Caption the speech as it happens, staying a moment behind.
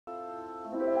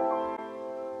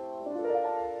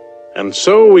And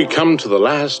so we come to the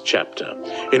last chapter,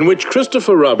 in which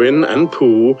Christopher Robin and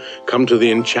Pooh come to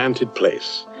the enchanted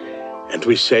place. And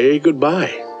we say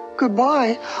goodbye.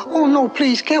 Goodbye? Oh, no,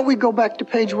 please, can't we go back to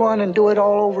page 1 and do it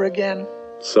all over again?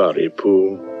 Sorry,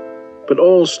 Pooh, but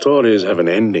all stories have an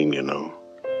ending, you know.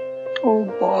 Oh,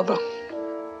 bother.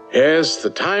 Yes, the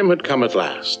time had come at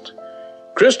last.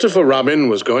 Christopher Robin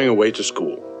was going away to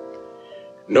school.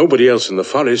 Nobody else in the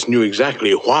forest knew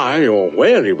exactly why or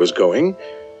where he was going.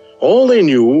 All they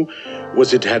knew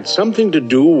was it had something to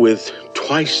do with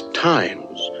twice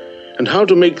times, and how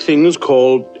to make things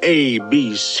called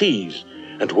ABCs,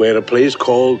 and where a place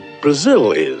called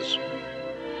Brazil is.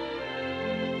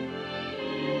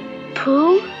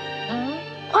 Pooh,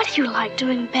 what do you like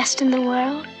doing best in the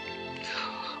world?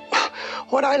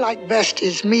 What I like best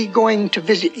is me going to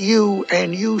visit you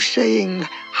and you saying,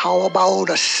 "How about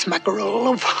a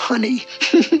smackerel of honey?"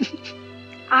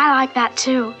 I like that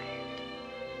too.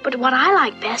 But what I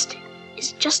like best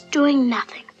is just doing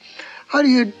nothing. How do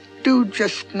you do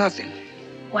just nothing?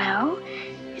 Well,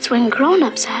 it's when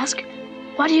grown-ups ask,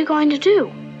 "What are you going to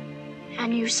do?"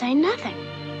 And you say nothing.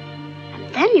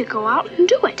 And then you go out and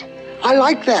do it. I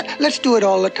like that. Let's do it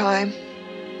all the time.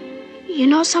 You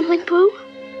know something, Pooh?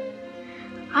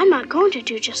 I'm not going to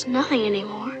do just nothing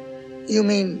anymore. You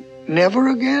mean never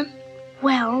again?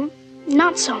 Well,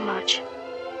 not so much.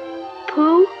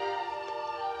 Pooh,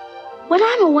 when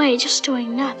I'm away just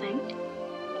doing nothing,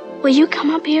 will you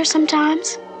come up here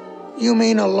sometimes? You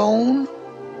mean alone?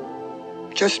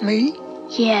 Just me?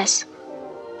 Yes.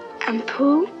 And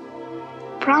Pooh,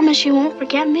 promise you won't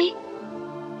forget me?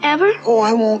 Ever? Oh,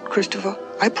 I won't, Christopher.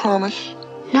 I promise.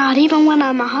 Not even when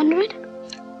I'm 100?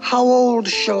 How old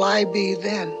shall I be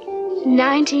then?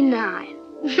 99.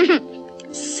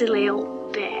 Silly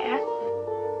old bear.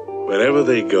 Wherever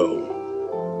they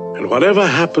go, and whatever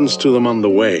happens to them on the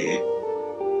way,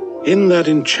 in that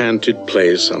enchanted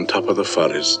place on top of the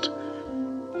forest,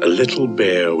 a little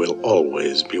bear will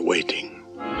always be waiting.